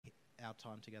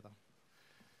our time together.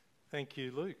 Thank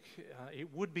you, Luke.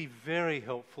 It would be very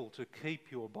helpful to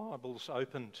keep your Bibles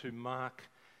open to Mark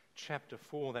chapter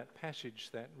 4, that passage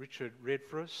that Richard read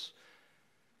for us.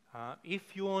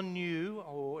 If you're new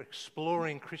or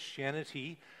exploring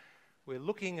Christianity, we're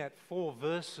looking at 4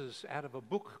 verses out of a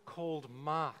book called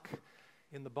Mark.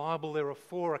 In the Bible, there are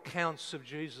 4 accounts of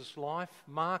Jesus' life.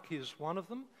 Mark is one of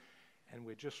them, and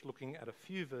we're just looking at a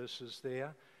few verses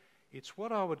there. It's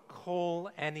what I would call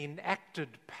an enacted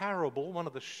parable, one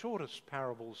of the shortest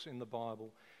parables in the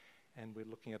Bible, and we're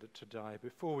looking at it today.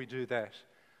 Before we do that,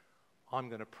 I'm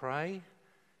going to pray.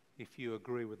 If you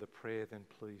agree with the prayer, then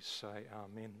please say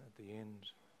Amen at the end.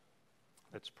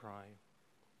 Let's pray.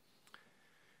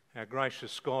 Our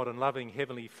gracious God and loving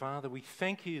Heavenly Father, we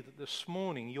thank you that this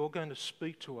morning you're going to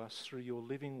speak to us through your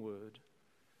living word.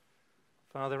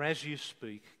 Father, as you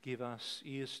speak, give us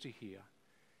ears to hear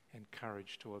and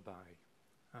courage to obey.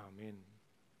 Amen.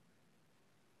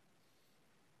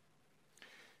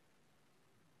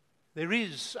 There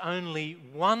is only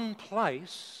one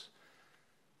place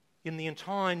in the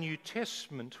entire New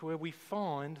Testament where we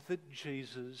find that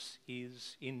Jesus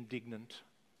is indignant.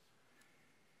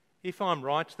 If I'm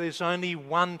right, there's only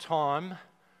one time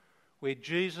where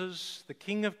Jesus, the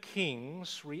King of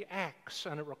Kings, reacts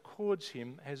and it records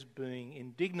him as being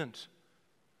indignant.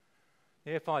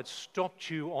 If I'd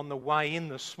stopped you on the way in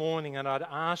this morning and I'd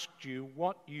asked you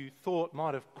what you thought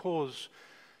might have caused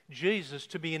Jesus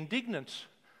to be indignant,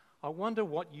 I wonder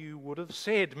what you would have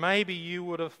said. Maybe you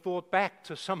would have thought back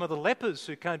to some of the lepers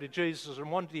who came to Jesus and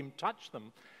wanted him to touch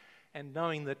them. And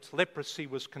knowing that leprosy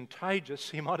was contagious,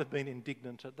 he might have been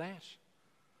indignant at that.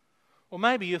 Or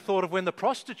maybe you thought of when the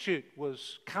prostitute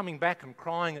was coming back and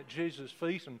crying at Jesus'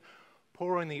 feet and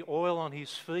pouring the oil on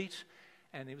his feet,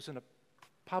 and it was in a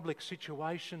public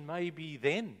situation. Maybe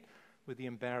then, with the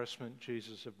embarrassment,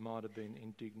 Jesus might have been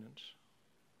indignant.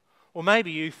 Or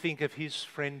maybe you think of his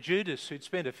friend Judas, who'd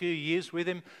spent a few years with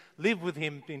him, lived with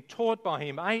him, been taught by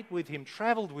him, ate with him,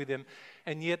 travelled with him,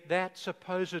 and yet that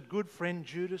supposed good friend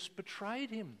Judas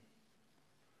betrayed him.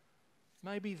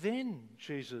 Maybe then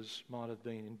Jesus might have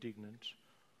been indignant.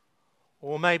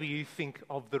 Or maybe you think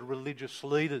of the religious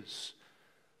leaders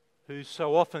who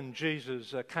so often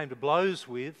Jesus came to blows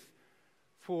with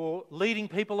for leading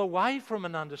people away from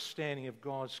an understanding of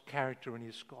God's character and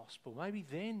his gospel. Maybe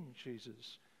then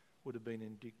Jesus would have been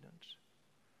indignant.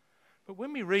 But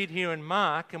when we read here in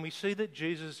Mark and we see that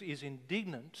Jesus is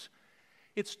indignant,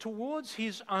 it's towards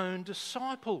his own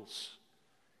disciples,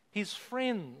 his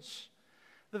friends,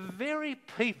 the very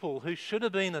people who should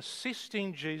have been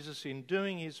assisting Jesus in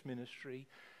doing his ministry.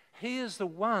 He is the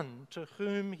one to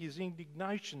whom his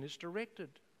indignation is directed.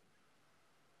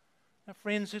 Now,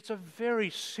 friends, it's a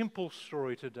very simple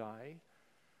story today,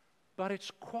 but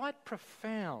it's quite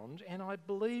profound, and I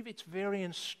believe it's very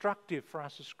instructive for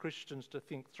us as Christians to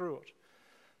think through it.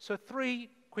 So 3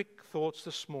 quick thoughts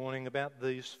this morning about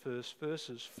these first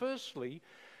verses. Firstly,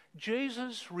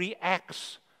 Jesus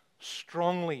reacts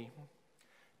strongly.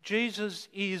 Jesus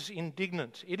is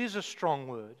indignant. It is a strong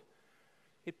word.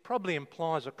 It probably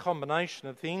implies a combination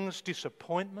of things: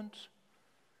 disappointment,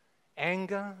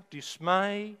 anger,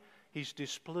 dismay. He's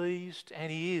displeased and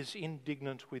he is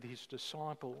indignant with his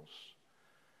disciples.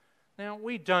 Now,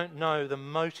 we don't know the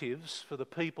motives for the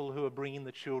people who are bringing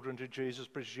the children to Jesus,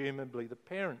 presumably the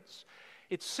parents.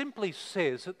 It simply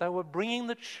says that they were bringing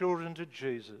the children to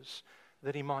Jesus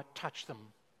that he might touch them.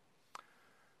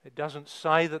 It doesn't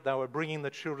say that they were bringing the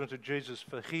children to Jesus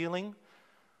for healing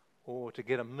or to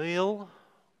get a meal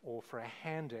or for a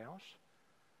handout,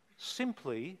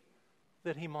 simply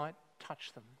that he might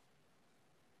touch them.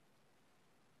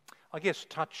 I guess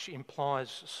touch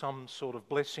implies some sort of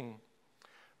blessing.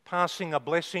 Passing a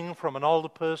blessing from an older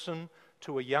person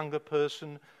to a younger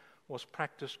person was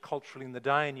practiced culturally in the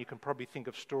day, and you can probably think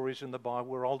of stories in the Bible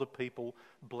where older people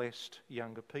blessed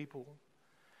younger people.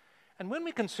 And when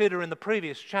we consider in the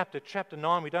previous chapter, chapter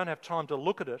 9, we don't have time to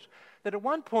look at it, that at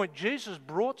one point Jesus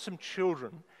brought some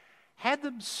children, had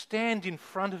them stand in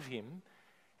front of him,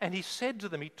 and he said to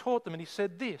them, he taught them, and he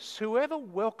said this: whoever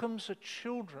welcomes a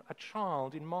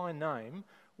child in my name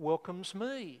welcomes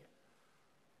me.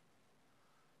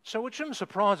 So it shouldn't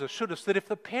surprise us, should us, that if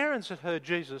the parents had heard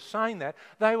Jesus saying that,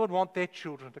 they would want their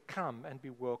children to come and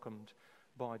be welcomed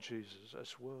by Jesus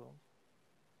as well.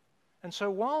 And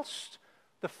so whilst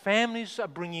the families are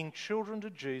bringing children to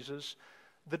Jesus,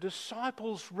 the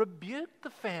disciples rebuke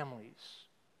the families.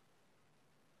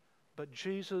 But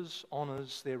Jesus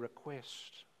honours their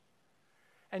request.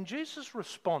 And Jesus'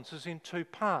 response is in 2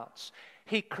 parts.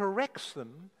 He corrects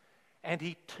them and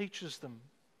he teaches them.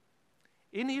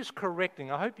 In his correcting,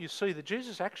 I hope you see that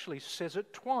Jesus actually says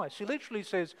it twice. He literally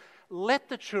says, "Let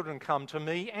the children come to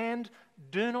me and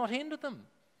do not hinder them."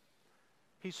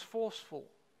 He's forceful.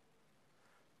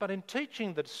 But in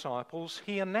teaching the disciples,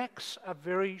 he enacts a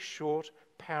very short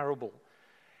parable.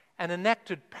 An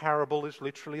enacted parable is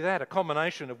literally that, a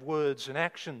combination of words and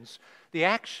actions. The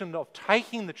action of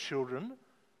taking the children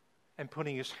and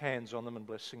putting his hands on them and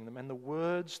blessing them, and the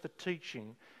words, the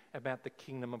teaching about the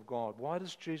kingdom of God. Why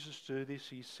does Jesus do this?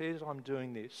 He says, "I'm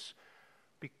doing this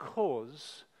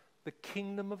because the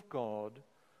kingdom of God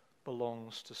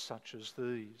belongs to such as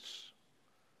these."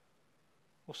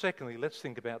 Well, secondly, let's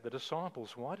think about the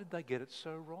disciples. Why did they get it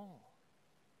so wrong?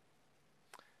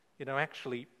 You know,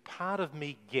 actually, part of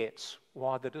me gets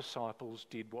why the disciples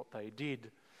did what they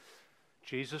did.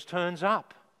 Jesus turns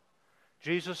up.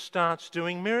 Jesus starts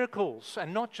doing miracles,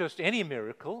 and not just any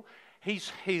miracle. He's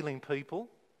healing people.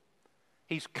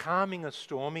 He's calming a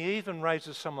storm. He even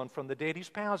raises someone from the dead. His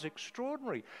power is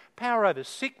extraordinary. Power over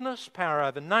sickness, power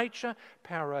over nature,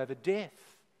 power over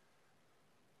death.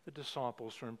 The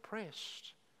disciples are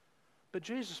impressed. But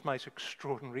Jesus makes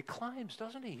extraordinary claims,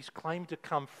 doesn't he? He's claimed to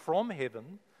come from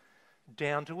heaven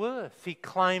down to earth. He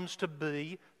claims to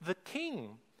be the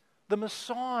King, the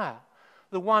Messiah,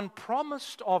 the one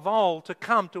promised of old to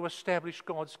come to establish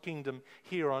God's kingdom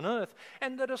here on earth.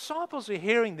 And the disciples are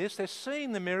hearing this, they're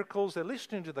seeing the miracles, they're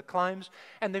listening to the claims,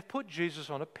 and they've put Jesus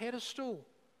on a pedestal.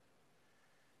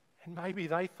 And maybe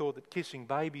they thought that kissing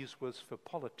babies was for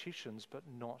politicians, but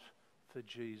not for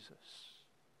Jesus.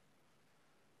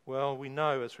 Well, we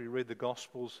know as we read the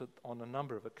Gospels that on a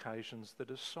number of occasions the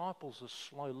disciples are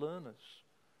slow learners.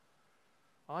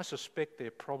 I suspect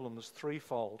their problem is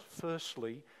threefold.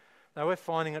 Firstly, they were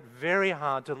finding it very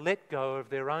hard to let go of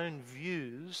their own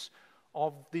views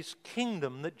of this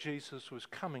kingdom that Jesus was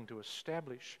coming to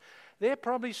establish. They're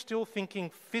probably still thinking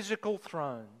physical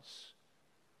thrones,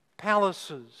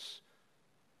 palaces,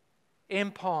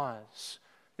 empires.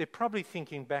 They're probably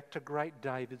thinking back to great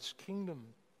David's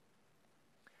kingdom.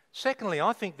 Secondly,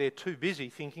 I think they're too busy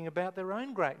thinking about their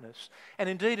own greatness. And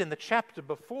indeed, in the chapter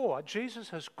before, Jesus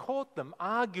has caught them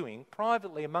arguing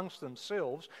privately amongst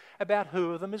themselves about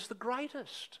who of them is the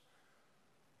greatest.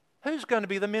 Who's going to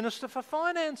be the minister for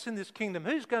finance in this kingdom?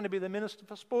 Who's going to be the minister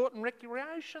for sport and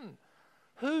recreation?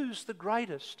 Who's the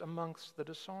greatest amongst the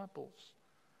disciples?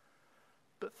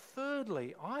 But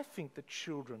thirdly, I think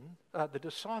the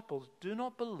disciples do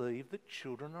not believe that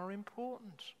children are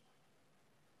important.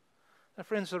 Now,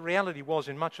 friends, the reality was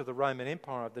in much of the Roman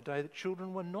Empire of the day that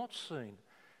children were not seen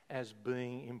as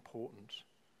being important.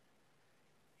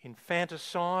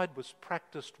 Infanticide was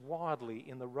practiced widely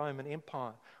in the Roman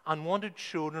Empire. Unwanted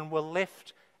children were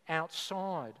left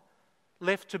outside,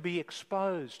 left to be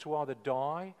exposed to either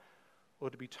die or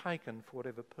to be taken for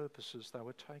whatever purposes they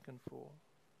were taken for.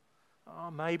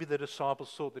 Maybe the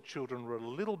disciples thought the children were a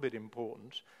little bit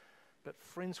important, but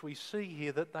friends, we see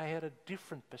here that they had a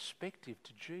different perspective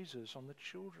to Jesus on the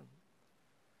children.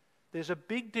 There's a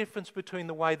big difference between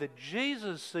the way that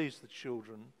Jesus sees the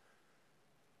children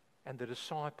and the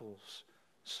disciples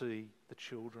see the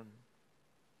children.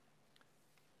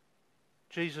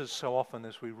 Jesus, so often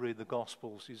as we read the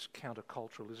Gospels, is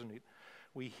countercultural, isn't it?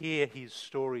 We hear his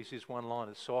stories, his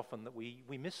one-liners so often that we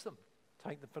miss them,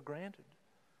 take them for granted.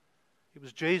 It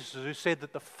was Jesus who said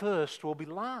that the first will be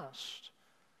last.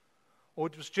 Or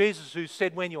it was Jesus who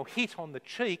said, when you're hit on the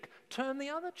cheek, turn the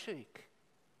other cheek.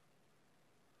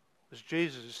 It was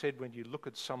Jesus who said, when you look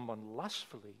at someone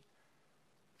lustfully,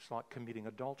 it's like committing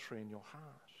adultery in your heart.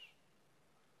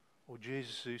 Or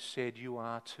Jesus who said, you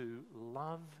are to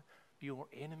love your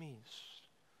enemies.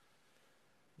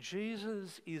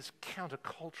 Jesus is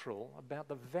countercultural about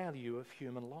the value of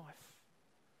human life.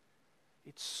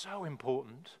 It's so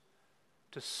important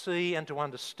to see and to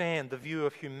understand the view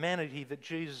of humanity that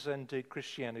Jesus and indeed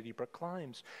Christianity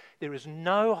proclaims. There is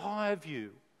no higher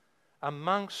view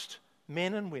amongst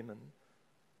men and women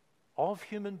of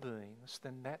human beings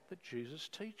than that Jesus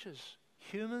teaches.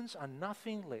 Humans are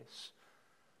nothing less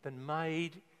than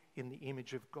made in the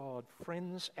image of God.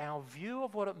 Friends, our view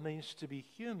of what it means to be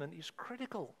human is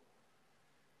critical.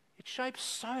 It shapes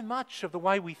so much of the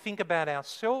way we think about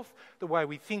ourselves, the way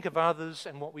we think of others,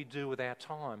 and what we do with our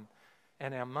time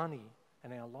and our money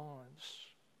and our lives.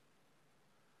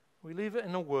 We live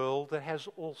in a world that has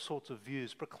all sorts of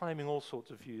views, proclaiming all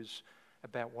sorts of views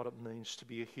about what it means to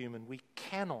be a human. We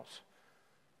cannot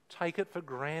take it for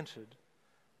granted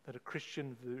that a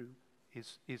Christian view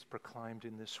is proclaimed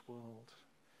in this world.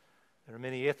 There are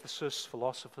many ethicists,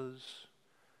 philosophers,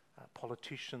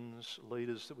 politicians,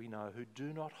 leaders that we know who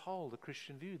do not hold a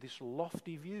Christian view, this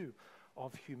lofty view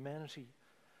of humanity.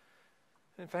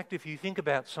 In fact, if you think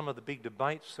about some of the big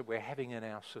debates that we're having in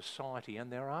our society,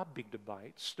 and there are big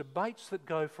debates, debates that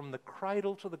go from the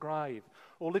cradle to the grave,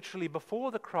 or literally before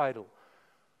the cradle,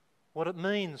 what it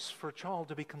means for a child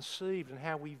to be conceived and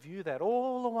how we view that,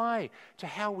 all the way to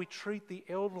how we treat the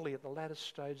elderly at the latter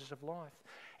stages of life.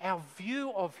 Our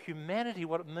view of humanity,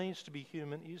 what it means to be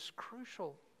human, is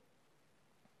crucial.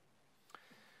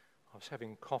 I was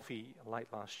having coffee late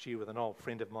last year with an old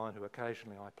friend of mine who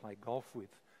occasionally I play golf with.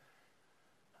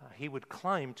 He would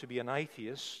claim to be an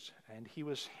atheist, and he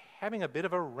was having a bit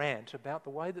of a rant about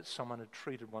the way that someone had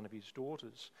treated one of his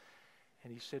daughters.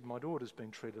 And he said, "My daughter's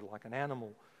been treated like an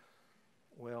animal."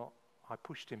 Well, I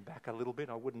pushed him back a little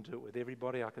bit. I wouldn't do it with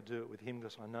everybody. I could do it with him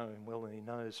because I know him well and he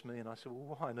knows me. And I said,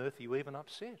 "Well, why on earth are you even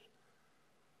upset?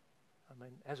 I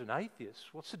mean, as an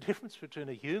atheist, what's the difference between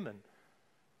a human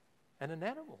and an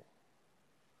animal?"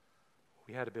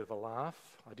 We had a bit of a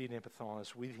laugh. I did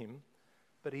empathise with him.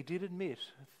 But he did admit,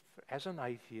 as an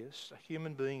atheist, a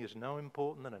human being is no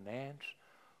important than an ant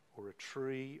or a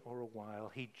tree or a whale.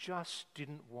 He just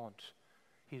didn't want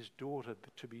his daughter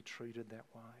to be treated that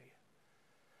way.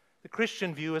 The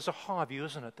Christian view is a high view,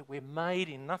 isn't it? That we're made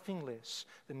in nothing less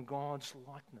than God's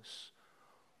likeness.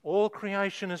 All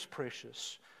creation is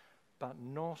precious, but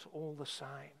not all the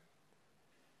same.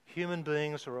 Human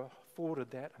beings are afforded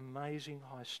that amazing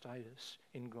high status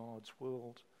in God's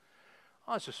world.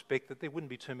 I suspect that there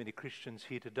wouldn't be too many Christians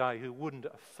here today who wouldn't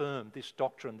affirm this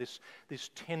doctrine, this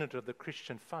tenet of the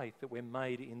Christian faith, that we're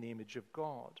made in the image of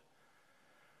God.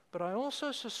 But I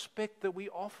also suspect that we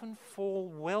often fall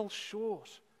well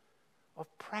short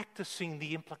of practicing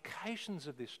the implications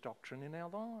of this doctrine in our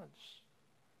lives.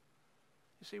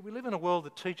 You see, we live in a world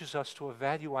that teaches us to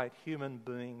evaluate human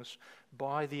beings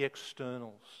by the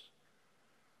externals.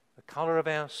 The colour of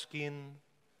our skin,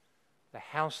 the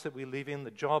house that we live in,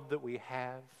 the job that we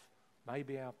have,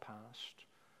 maybe our past.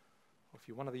 Or if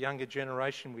you're one of the younger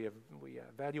generation, we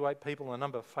evaluate people on the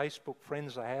number of Facebook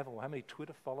friends they have or how many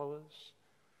Twitter followers.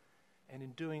 And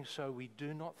in doing so, we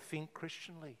do not think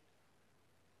Christianly.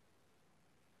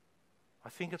 I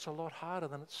think it's a lot harder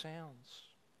than it sounds.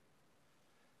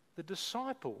 The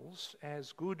disciples,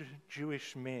 as good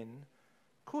Jewish men,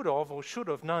 could have or should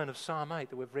have known of Psalm 8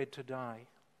 that we've read today.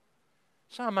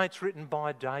 Psalm 8's written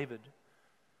by David,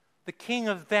 the king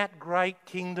of that great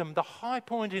kingdom, the high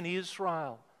point in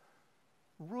Israel,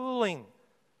 ruling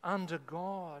under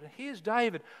God. Here's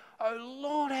David, "O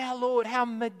Lord, our Lord, how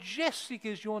majestic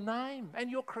is your name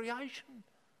and your creation."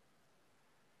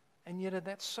 And yet in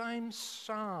that same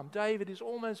psalm, David is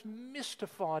almost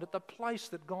mystified at the place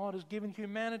that God has given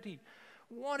humanity.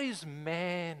 "What is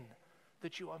man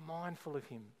that you are mindful of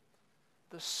him?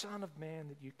 The Son of Man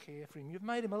that you care for him. You've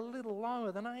made him a little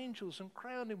lower than angels and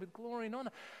crowned him with glory and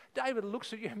honour." David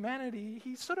looks at humanity,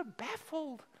 he's sort of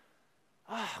baffled.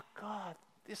 Oh God,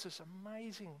 this is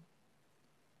amazing.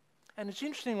 And it's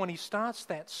interesting when he starts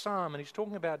that psalm and he's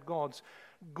talking about God's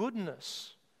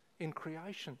goodness in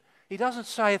creation. He doesn't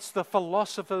say it's the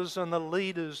philosophers and the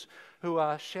leaders who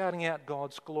are shouting out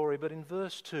God's glory, but in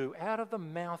verse 2, "Out of the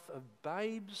mouth of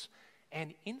babes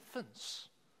and infants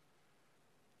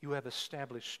you have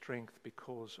established strength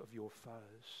because of your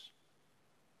foes."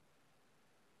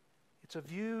 It's a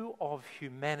view of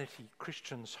humanity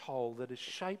Christians hold that has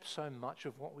shaped so much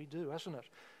of what we do, hasn't it?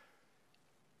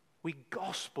 We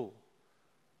gospel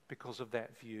because of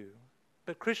that view.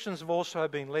 But Christians have also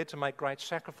been led to make great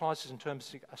sacrifices in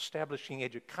terms of establishing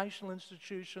educational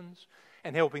institutions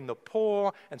and helping the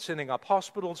poor and setting up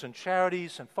hospitals and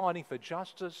charities and fighting for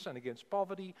justice and against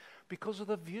poverty because of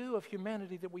the view of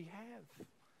humanity that we have.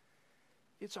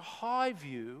 It's a high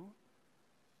view,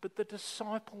 but the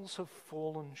disciples have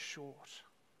fallen short.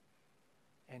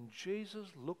 And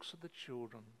Jesus looks at the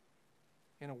children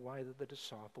in a way that the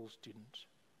disciples didn't.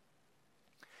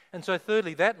 And so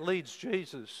thirdly, that leads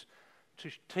Jesus to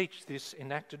teach this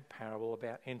enacted parable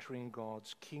about entering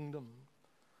God's kingdom.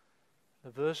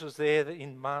 The verses there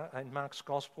in Mark's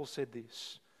Gospel said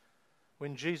this: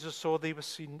 "When Jesus saw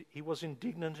that he was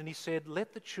indignant, and he said,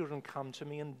 'Let the children come to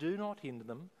me and do not hinder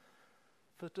them,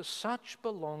 for to such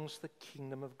belongs the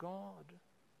kingdom of God.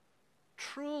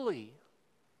 Truly,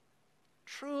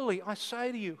 truly, I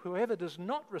say to you, whoever does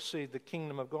not receive the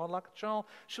kingdom of God like a child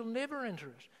shall never enter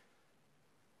it.'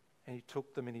 And he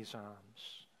took them in his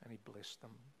arms and he blessed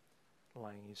them,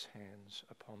 laying his hands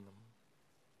upon them."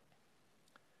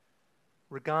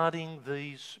 Regarding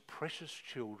these precious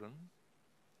children,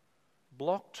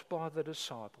 blocked by the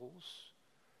disciples,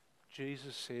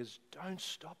 Jesus says, "Don't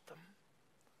stop them,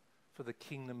 for the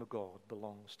kingdom of God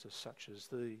belongs to such as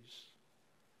these."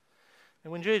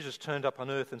 And when Jesus turned up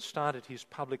on earth and started his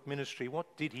public ministry,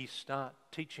 what did he start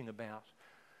teaching about?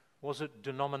 Was it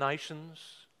denominations?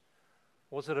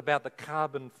 Was it about the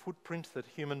carbon footprint that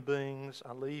human beings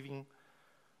are leaving?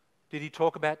 Did he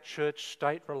talk about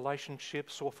church-state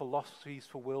relationships or philosophies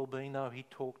for well-being? No, he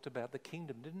talked about the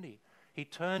kingdom, didn't he? He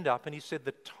turned up and he said,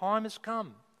 the time has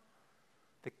come.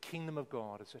 The kingdom of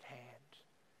God is at hand.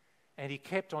 And he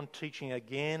kept on teaching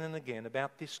again and again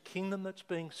about this kingdom that's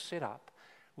being set up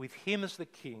with him as the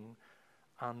king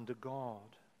under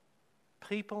God.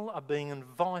 People are being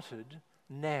invited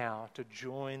now to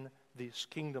join this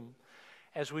kingdom.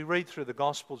 As we read through the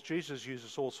Gospels, Jesus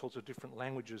uses all sorts of different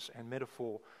languages and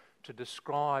metaphor to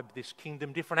describe this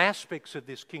kingdom, different aspects of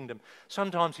this kingdom.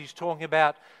 Sometimes he's talking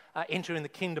about entering the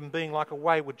kingdom being like a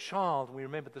wayward child. We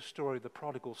remember the story of the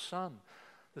prodigal son.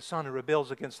 The son who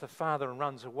rebels against the father and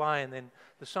runs away, and then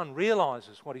the son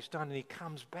realises what he's done and he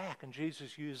comes back, and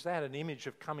Jesus used that, an image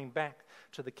of coming back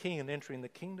to the king and entering the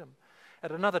kingdom.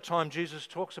 At another time, Jesus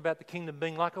talks about the kingdom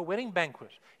being like a wedding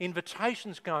banquet,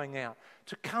 invitations going out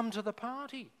to come to the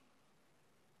party.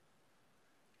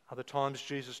 Other times,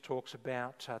 Jesus talks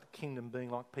about the kingdom being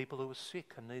like people who are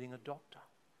sick and needing a doctor,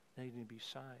 needing to be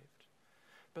saved.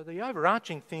 But the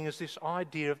overarching thing is this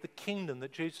idea of the kingdom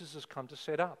that Jesus has come to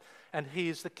set up. And he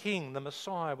is the king, the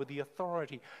Messiah, with the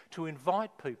authority to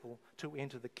invite people to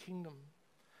enter the kingdom.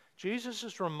 Jesus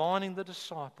is reminding the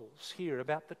disciples here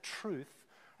about the truth,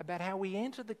 about how we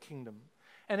enter the kingdom.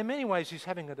 And in many ways, he's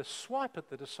having a swipe at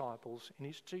the disciples in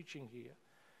his teaching here.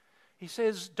 He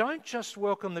says, don't just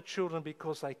welcome the children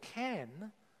because they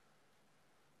can,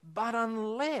 but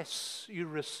unless you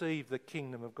receive the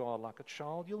kingdom of God like a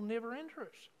child, you'll never enter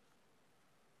it.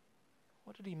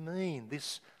 What did he mean?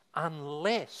 This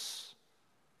unless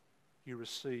you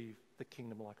receive the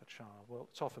kingdom like a child. Well,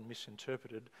 it's often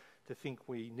misinterpreted to think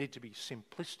we need to be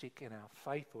simplistic in our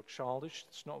faith or childish.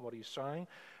 That's not what he's saying.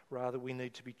 Rather, we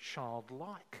need to be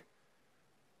childlike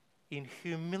in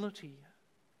humility.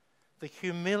 The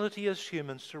humility as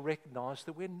humans to recognise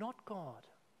that we're not God.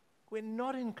 We're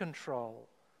not in control.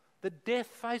 That death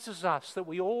faces us, that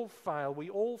we all fail, we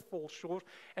all fall short,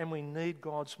 and we need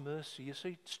God's mercy. You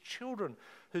see, it's children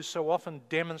who so often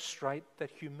demonstrate that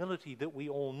humility that we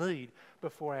all need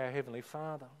before our Heavenly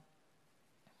Father.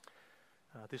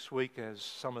 This week, as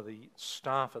some of the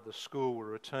staff at the school were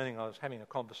returning, I was having a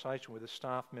conversation with a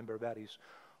staff member about his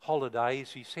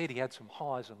holidays. He said he had some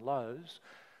highs and lows.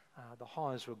 The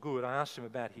highs were good. I asked him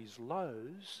about his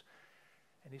lows.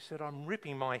 And he said, I'm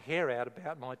ripping my hair out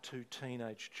about my two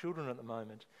teenage children at the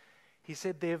moment. He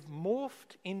said, they've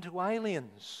morphed into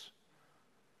aliens.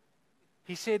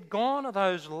 He said, gone are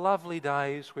those lovely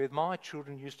days where my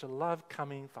children used to love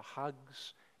coming for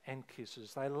hugs and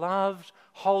kisses. They loved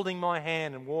holding my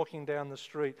hand and walking down the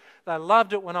street. They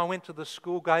loved it when I went to the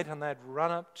school gate and they'd run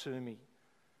up to me.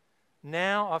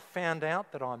 Now I've found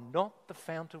out that I'm not the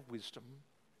fount of wisdom.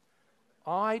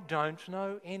 I don't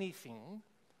know anything.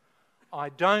 I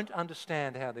don't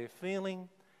understand how they're feeling,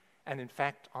 and in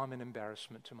fact, I'm an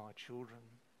embarrassment to my children.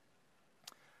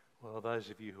 Well, those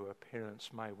of you who are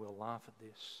parents may well laugh at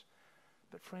this.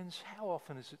 But friends, how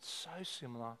often is it so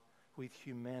similar with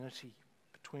humanity,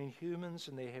 between humans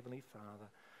and their Heavenly Father?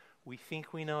 We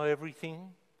think we know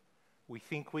everything. We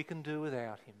think we can do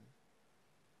without Him.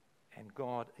 And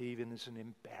God even is an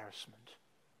embarrassment.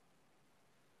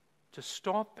 To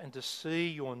stop and to see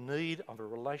your need of a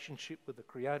relationship with the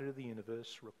Creator of the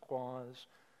universe requires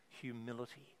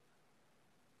humility.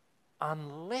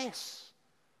 Unless,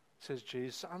 says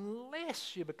Jesus,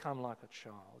 unless you become like a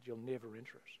child, you'll never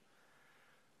enter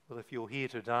it. Well, if you're here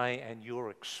today and you're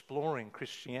exploring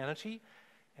Christianity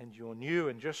and you're new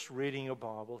and just reading your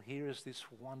Bible, here is this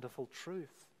wonderful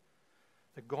truth.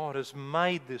 That God has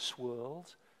made this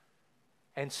world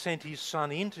and sent His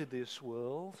Son into this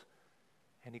world,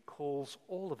 and He calls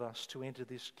all of us to enter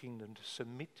this kingdom, to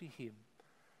submit to Him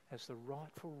as the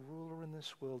rightful ruler in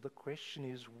this world. The question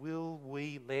is, will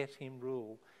we let Him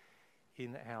rule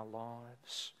in our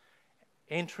lives?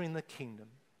 Entering the kingdom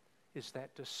is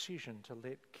that decision to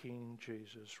let King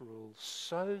Jesus rule.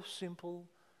 So simple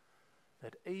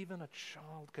that even a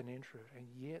child can enter it, and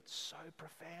yet so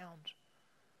profound.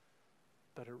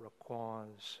 But it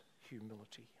requires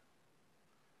humility.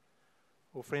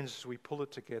 Well, friends, as we pull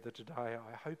it together today,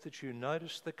 I hope that you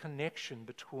notice the connection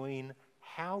between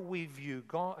how we view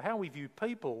God, how we view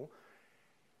people,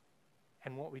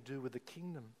 and what we do with the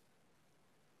kingdom.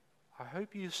 I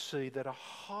hope you see that a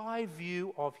high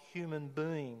view of human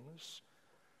beings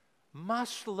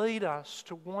must lead us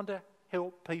to want to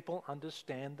help people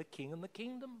understand the King and the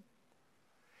kingdom.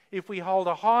 If we hold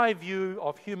a high view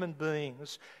of human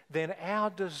beings, then our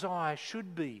desire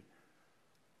should be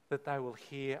that they will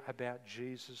hear about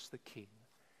Jesus the King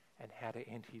and how to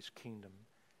enter His kingdom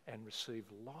and receive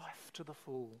life to the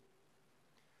full.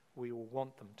 We will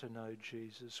want them to know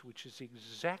Jesus, which is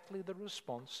exactly the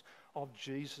response of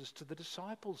Jesus to the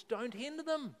disciples. Don't hinder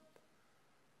them,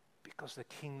 because the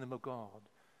kingdom of God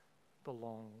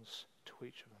belongs to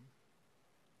each of them.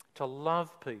 To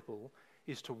love people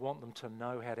is to want them to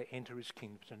know how to enter his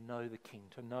kingdom, to know the King,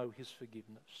 to know his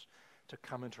forgiveness, to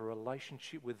come into a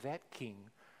relationship with that King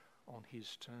on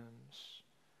his terms.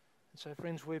 And so,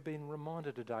 friends, we've been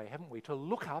reminded today, haven't we, to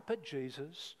look up at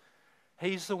Jesus.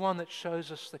 He's the one that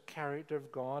shows us the character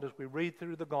of God. As we read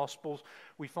through the Gospels,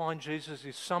 we find Jesus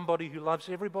is somebody who loves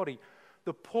everybody,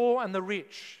 the poor and the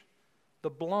rich, the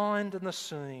blind and the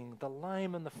seeing, the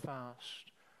lame and the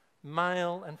fast,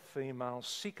 male and female,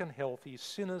 sick and healthy,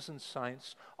 sinners and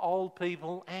saints, old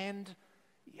people and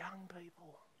young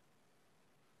people.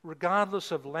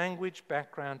 Regardless of language,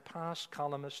 background, past,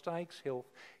 colour, mistakes, health,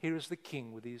 here is the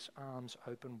King with his arms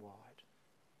open wide.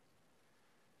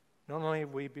 Not only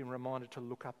have we been reminded to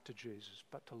look up to Jesus,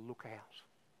 but to look out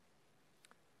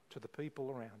to the people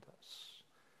around us,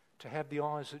 to have the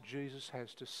eyes that Jesus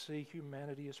has, to see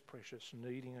humanity as precious,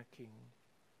 needing a King.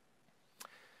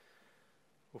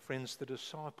 Well, friends, the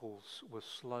disciples were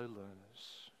slow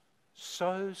learners,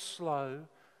 so slow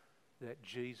that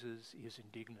Jesus is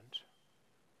indignant.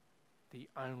 The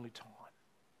only time.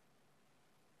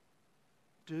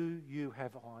 Do you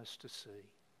have eyes to see?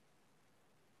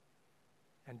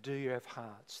 And do you have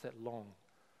hearts that long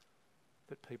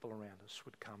that people around us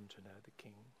would come to know the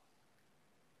King?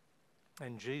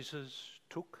 And Jesus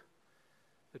took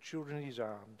the children in his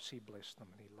arms, he blessed them,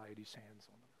 and he laid his hands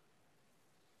on them.